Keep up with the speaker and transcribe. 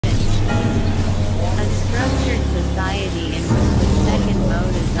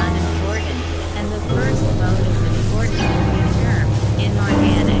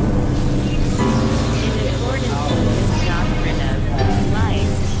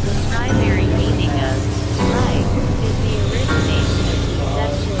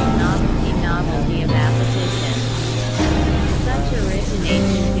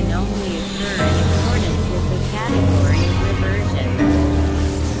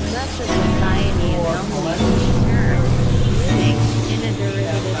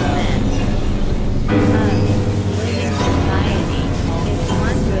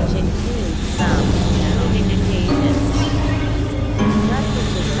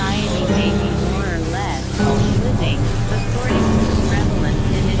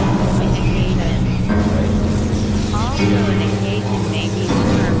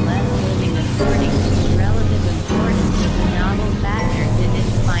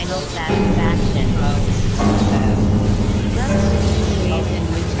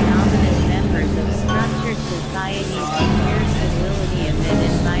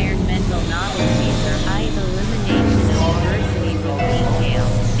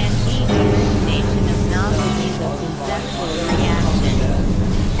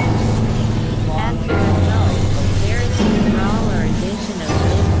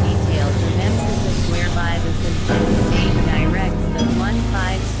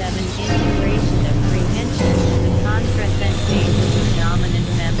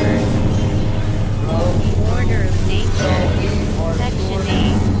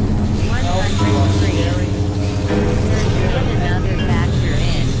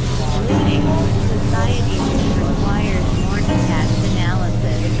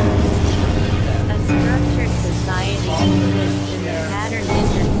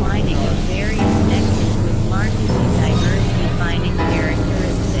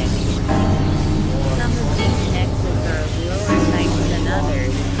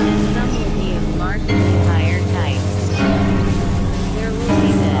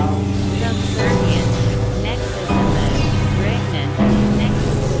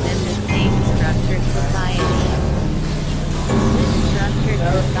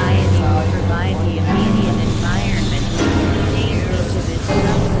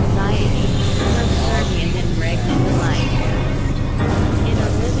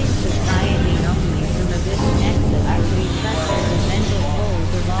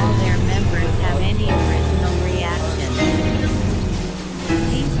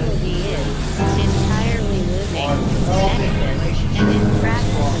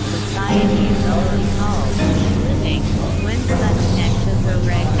society is only called living when such nexus are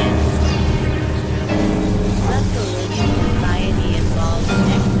regulated. Thus a living society involves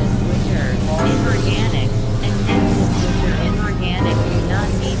nexus which are inorganic, and nexus which are inorganic do not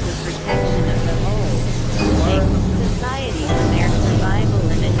need the protection of the whole living society for their survival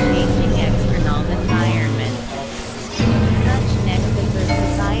in a changing external environment. Such nexus or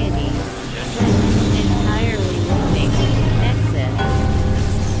society, entirely living nexus,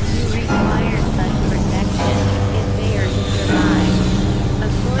 do require such protection if they are to survive.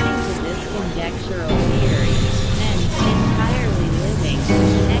 According to this conjectural theory, an entirely living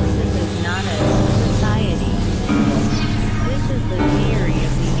nexus is not a society. This is the theory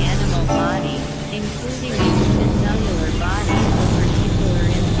of the animal body, including a unicellular body in a particular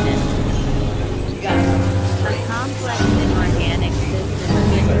instance. A complex inorganic system of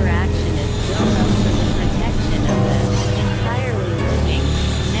interaction is built up for the protection of the entirely living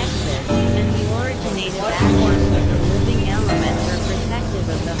nexus, and the originative actions of the living elements are protective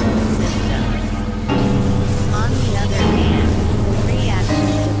of the whole system. On the other hand, the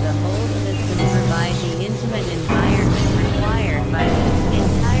reactions of the whole system provide the intimate environment required by the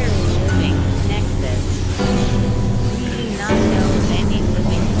entirely living nexus. We do not know of any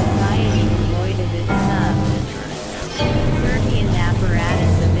living society devoid of its subservient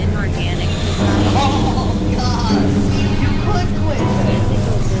apparatus of inorganic society. Oh God! You could quit!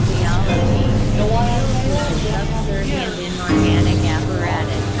 Physical physiology deals with the subservient inorganic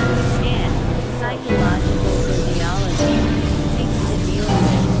apparatus, and psychological physiology seeks to deal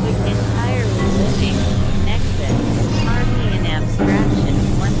with entirely living nexus, hardly in abstraction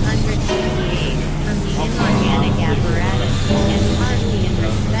 158 from the inorganic apparatus, and hardly in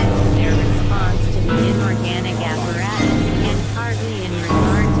respect to their response to the inorganic apparatus, and hardly in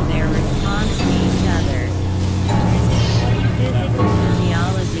regard to their response to each other. Physical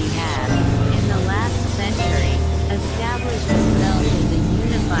physiology has, in the last century, established itself as a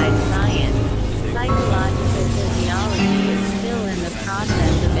unified science. Psychological physiology is still in the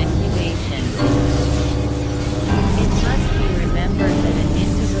process of incubation. It must be remembered that an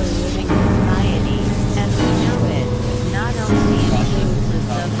integral living society, as we know it, not only includes the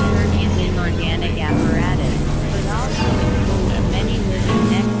subservient inorganic apparatus, but also includes many living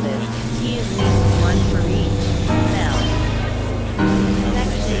nexus, at least one for each cell.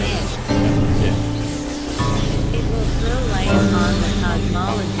 Section 8. It will throw light upon the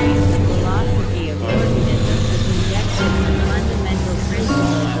cosmology of the philosophy of organisms, the conjectures and fundamental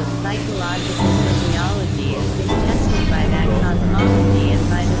principles of psychological physiology as suggested by that cosmology and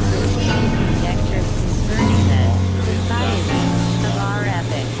by the preceding conjectures concerning the society of our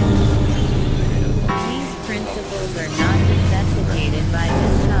epoch. These principles are not necessitated by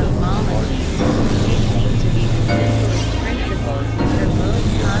this cosmology. They seem to be the simplest principles which are most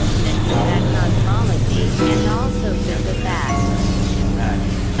consonant to that cosmology, and also fit the facts.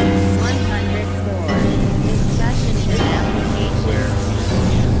 104. Discussions and applications.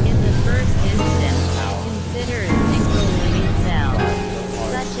 In the first instance, consider a single living cell.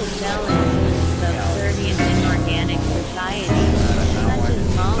 Such a cell includes subservient inorganic society, such as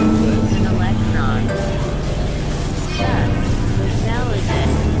molecules and electrons. Thus, the cell is an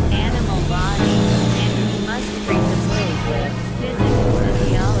animal body, and we must presuppose the physical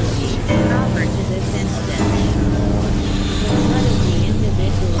physiology proper to this instance. But what of the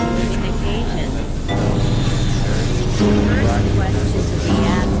individual living occasions? The first question to be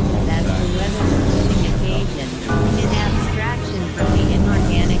asked is as to whether the living occasion, in abstraction from the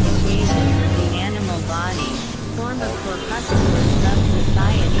inorganic occasion,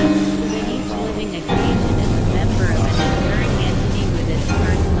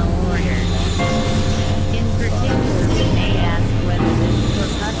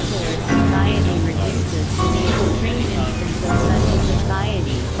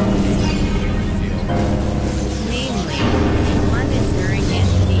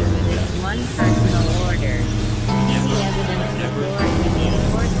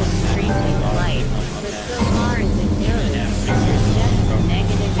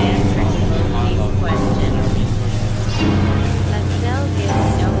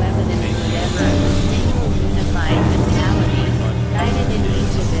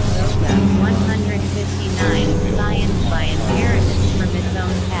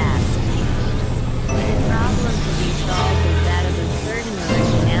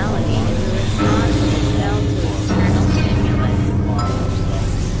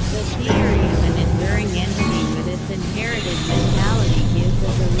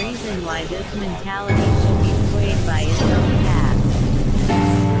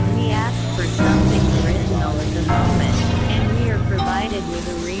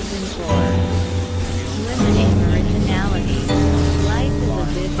 4. Limiting originality. Life is a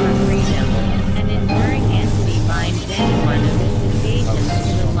bid for freedom. An enduring entity binds anyone of its occasions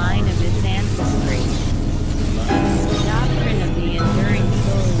to the line of its ancestry. The doctrine of the enduring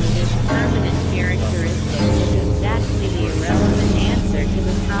soul with its permanent characteristics is exactly the irrelevant answer to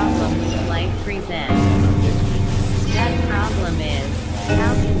the problem which life presents. That problem is,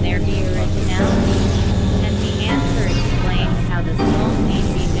 how can there be originality? And the answer explains how the soul need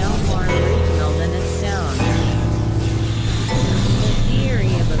be no more original than a stone. The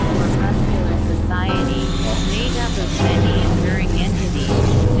theory of a corpuscular society, made up of many enduring entities,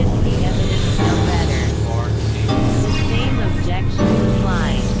 fits the evidence no better. The same objections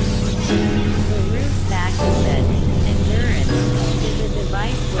apply. The root fact is that endurance is a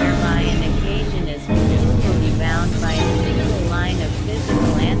device whereby an occasion is presumably bound by a single line of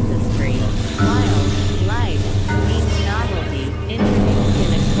physical ancestry, while life means novelty, introduced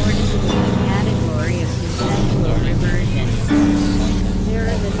in accordance with the category of conceptual reversion. There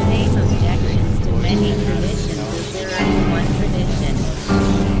are the same objections to many traditions as there are to one tradition.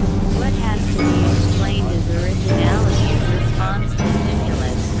 What has to be explained is originality of response to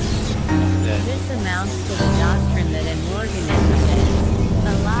stimulus. This amounts to the doctrine that an organism is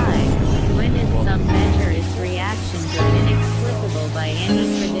alive when in some measure its reactions are inexplicable by any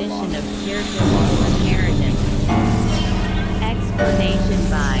tradition of pure physical inheritance. Explanation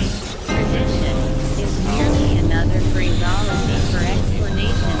by tradition is merely another phraseology for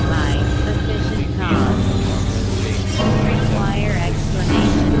explanation by efficient cause. Require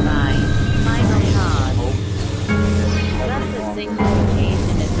explanation by final cause. Thus a single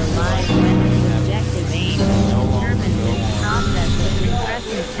occasion is alive when the subjective aim is determined in the process of repressing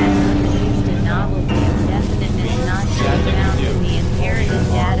has produced a novelty of definiteness not to be found in the inherited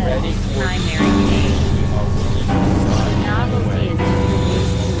data of its primary case. The novelty is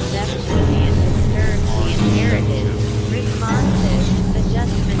introduced conceptually and disturbs the inherited, responsive,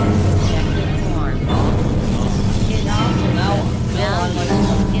 adjustment of subjective form. It alters the value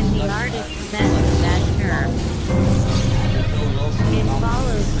in the artist's sense of that term. It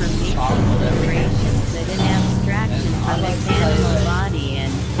follows from these considerations that in abstraction from its animal body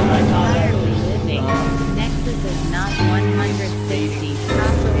and entirely living, nexus is not 160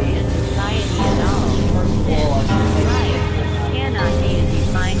 properly a society at all, since life cannot be a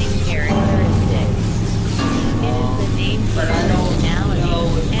defining characteristic. It is the name for originality,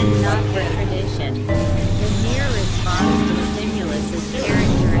 and not for tradition. The mere response to stimulus is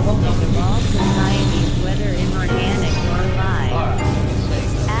characteristic of all societies, whether inorganic or live.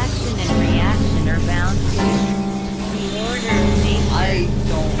 Action and reaction are bound to the order of nature.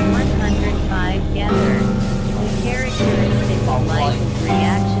 105 Gather. The characteristic of life is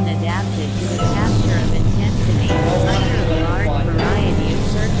reaction adapted to the capture of intensity under a large variety of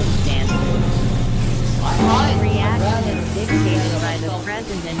circumstances. Reaction is dictated by the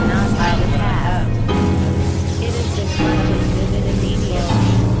present and not by the past. It is the clutch of vivid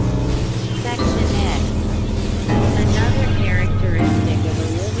immediacy. Section X. Another characteristic of a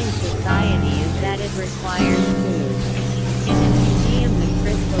living society is that it requires food. In a museum the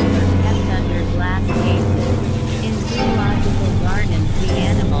crystals are kept under glass cases. In zoological gardens the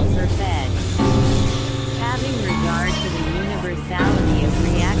animals are fed. Having regard to the universality of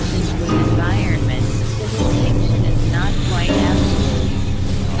reactions with environment, the distinction is not quite absolute.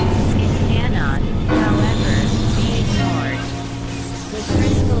 It cannot, however, be ignored. The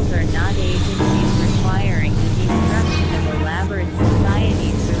crystals are not agencies requiring the destruction of elaborate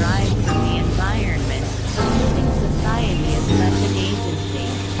societies derived from the environment. A living society is such an agency.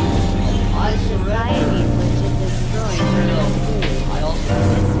 Societies which it destroys are food. This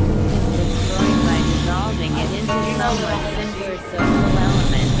food is destroyed by dissolving it into somewhat simpler social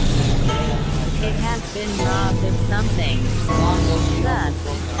elements. It has been robbed of something. Thus,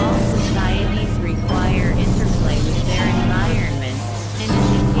 all societies require interplay with their environment, and in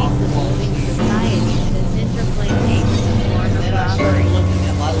the case of living societies this interplay takes the form of robbery.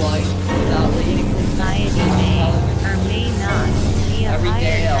 A living society may, or may not, be a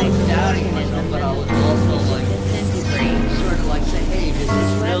higher type of organism than the soul which disintegrates.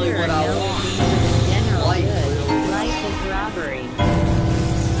 Whether or no it be for the general good, life is robbery.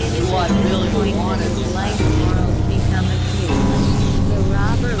 It is at this point that his life morals become acute. The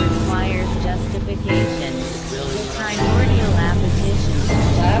robber requires justification. The primordial appetitions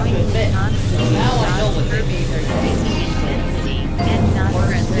jointly constitute God's purpose are taking intensity, and not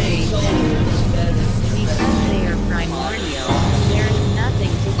preservation. Because they are primordial, there is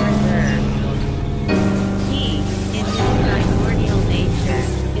nothing to preserve. He, in his primordial nature,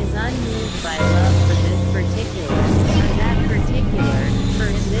 is unmoved by love for this particular, or that particular, for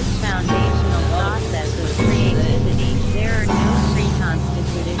in this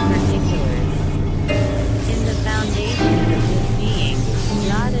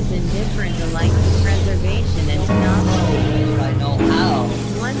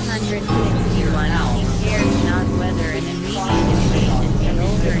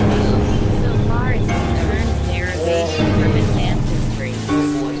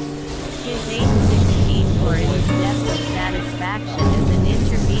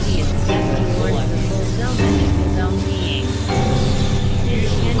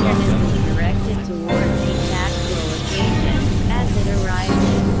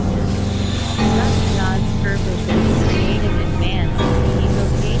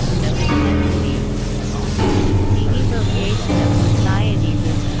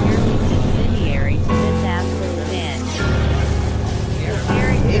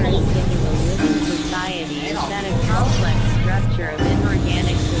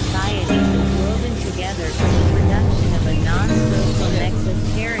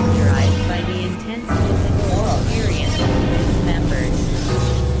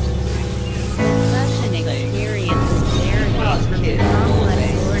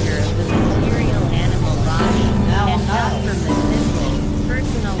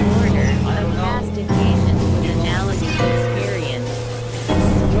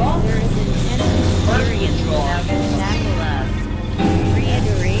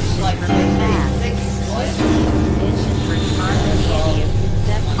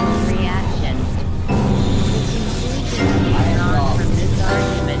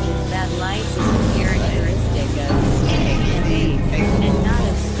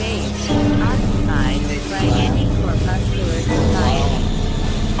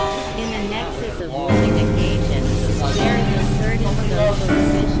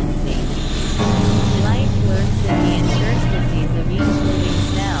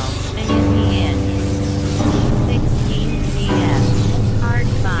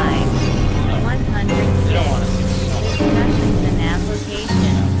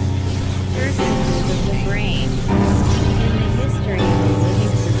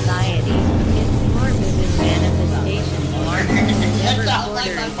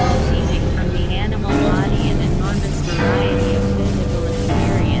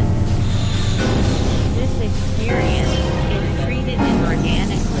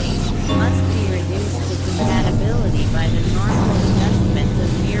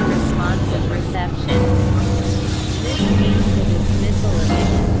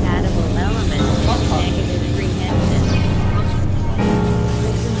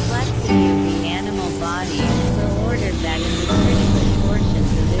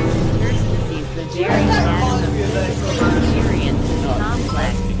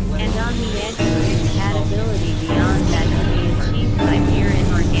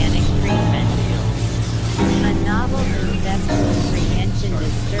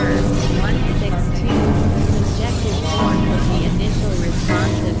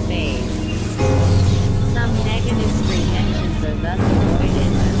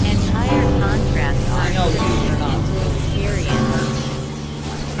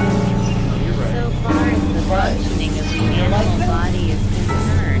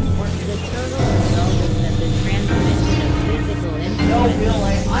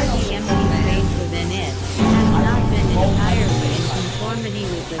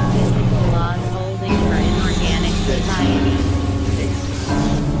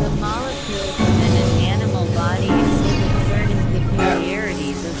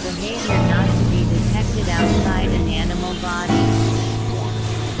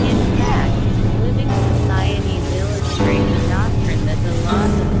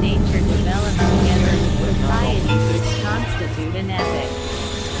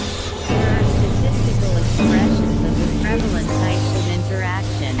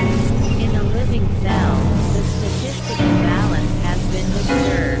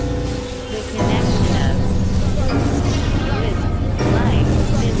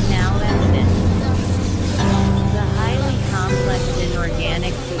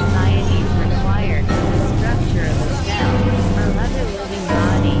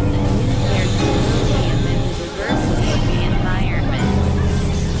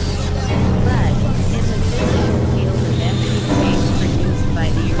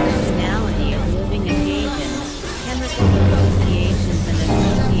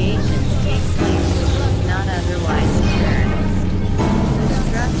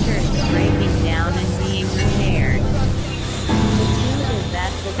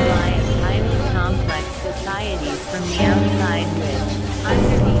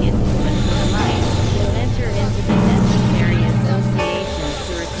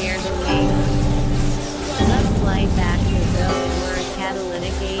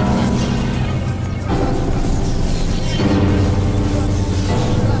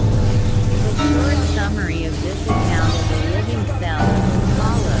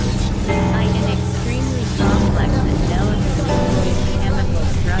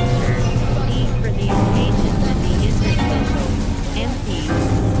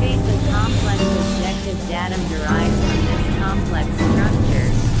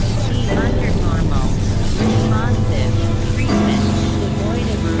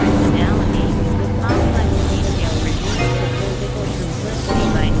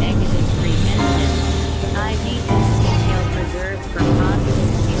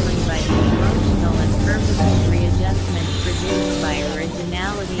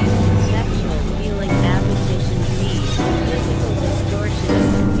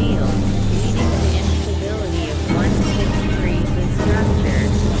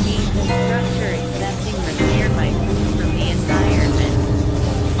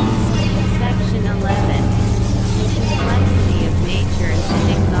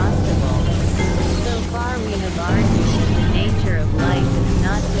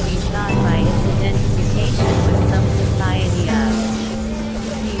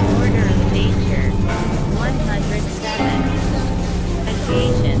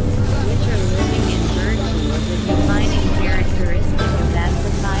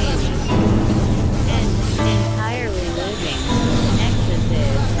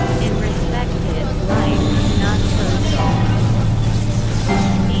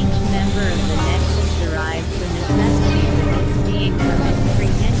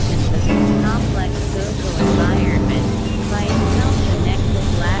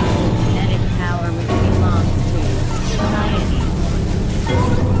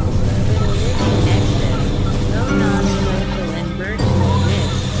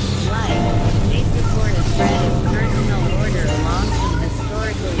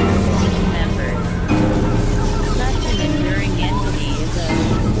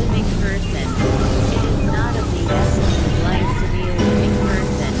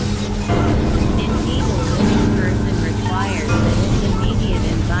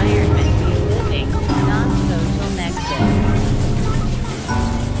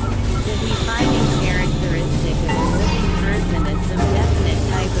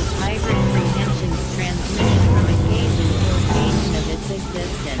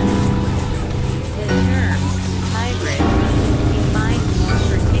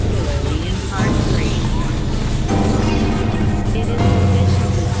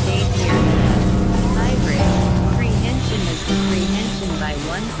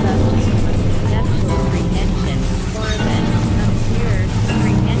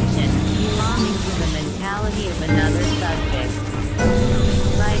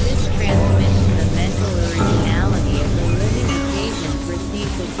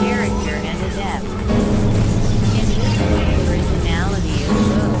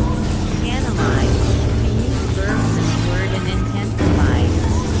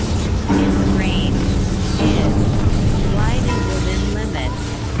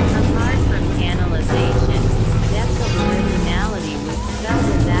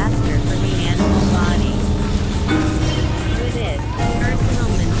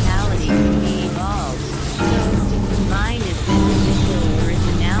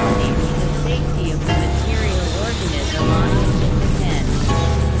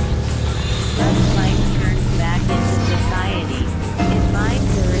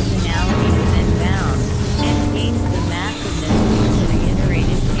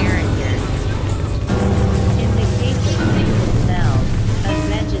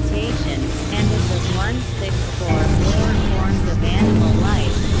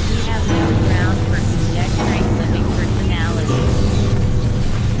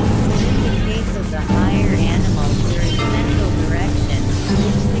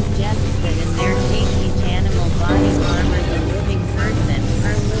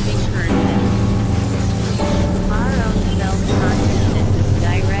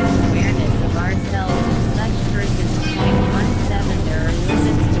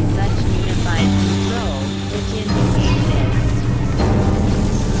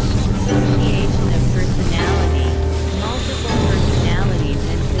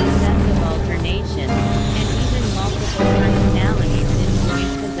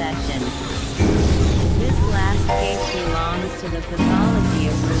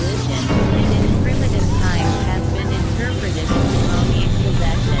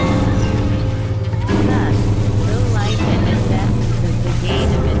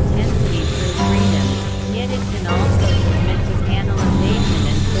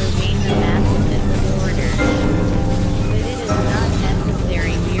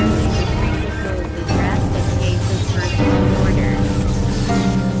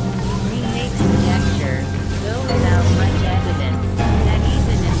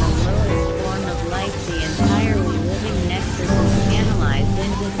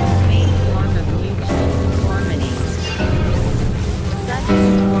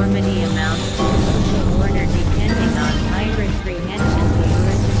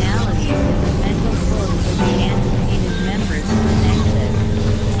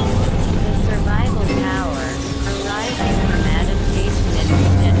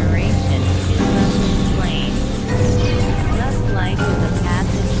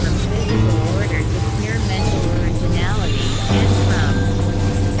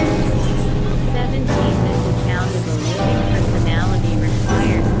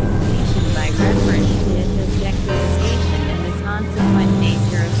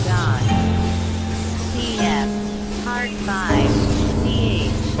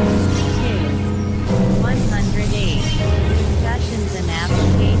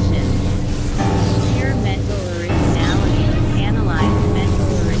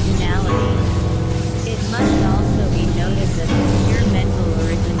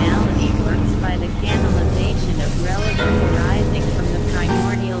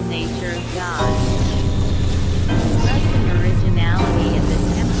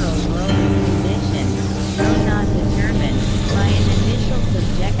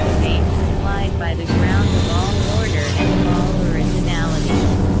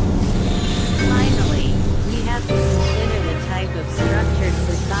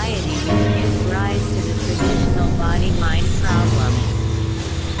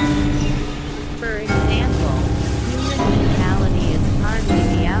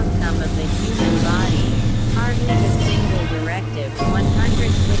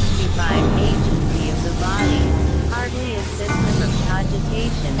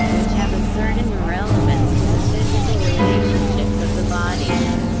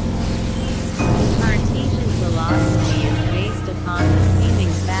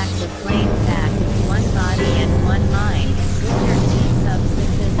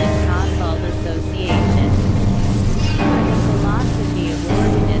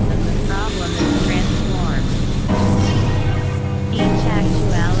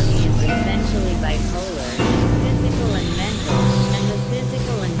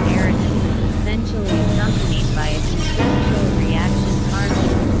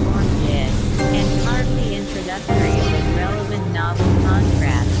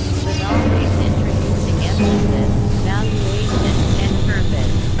synthesis, valuation, and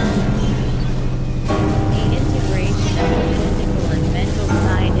purpose. The integration of the physical and mental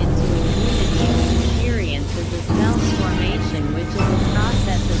side into a unity of experience is a self-formation, which is a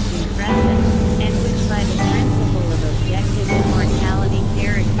process of compression, and which by the principle of objective immortality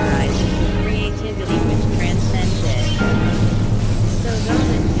characterizes the creativity which transcends it. So though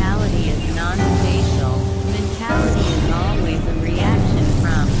mentality is non-spatial, mentality is always a reaction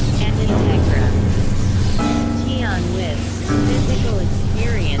from, and integra. Tion with, physical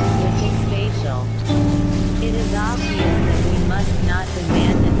experience which is spatial. It is obvious that we must not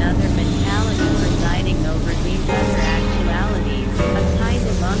demand another mentality presiding over these other actualities, a kind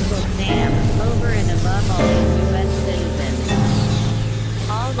of Uncle Sam, over and above all the U.S. citizens.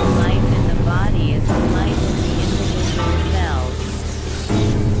 All the life in the body is the life of the individual cells.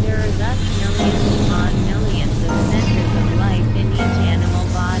 There are thus millions upon millions of centers of life in each animal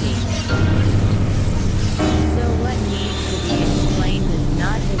body. So what needs to be explained is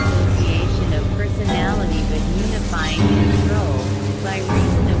not dissociation of personality but unifying control, by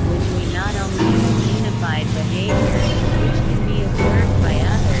reason of which we not only have unified behavior, which can be observed by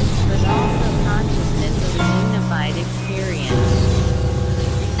others, but also consciousness of a unified experience.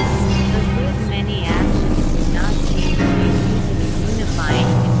 A good many actions do not seem to be due to the unifying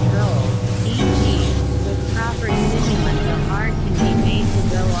control, e.g., with proper stimulants a heart can be made to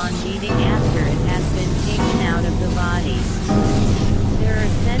go on beating after it has been taken out of the body. There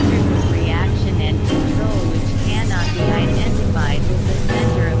are centers of reaction and control which cannot be identified with the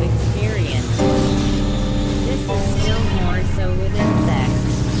center of experience. This is still more so with insects.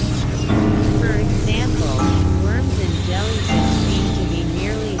 For example, worms and jellyfish seem to be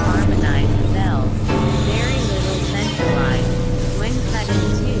merely harmonized cells, very little centralized. When cut in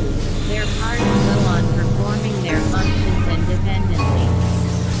two, their parts go on performing their functions independently.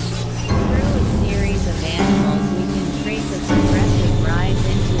 Through a series of animals we can trace a progressive rise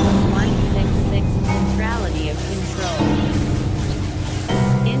into a 1-6-6 centrality of control.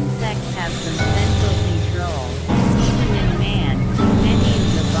 Insects have some central control. Even in man, many of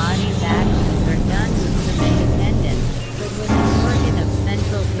the body's actions are done with some independence, but with an organ of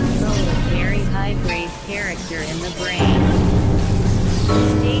central control of very high-grade character in the brain. The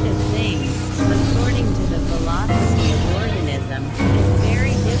state of things, according to the philosophy of organism, is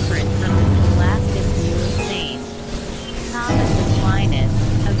very different from the scholastic view of St. Thomas Aquinas,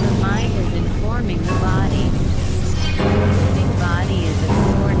 of the mind as informing the body. The living body is a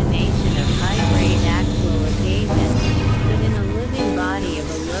coordination of high-grade actual occasions, but in a living body of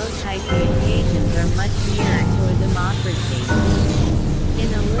a low type the occasions are much nearer to a democracy. In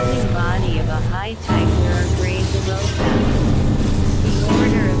a living body of a high type there are grades of oka. The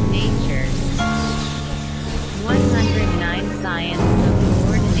order of nature. 109 Sciences are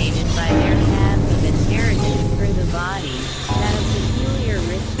coordinated by their paths of inheritance through the body, that a peculiar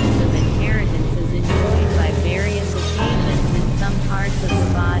richness of inheritance is enjoyed by various occasions in some parts of the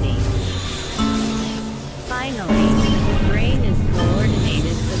body. Finally, the brain is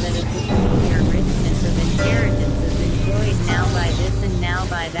coordinated so that a peculiar richness of inheritance is enjoyed now by this and now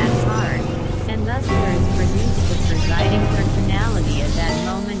by that part, and thus there is produced the presiding personality at that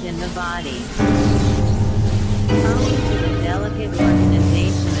moment in the body. Owing to the delicate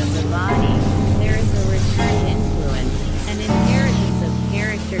organization of the body, there is a return influence, an inheritance of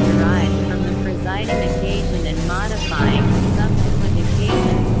character derived from the presiding occasion and modifying the subsequent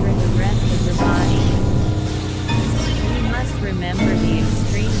occasions for the rest of the body. We must remember the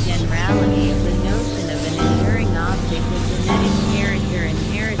extreme generality of the notion of an enduring object of genetic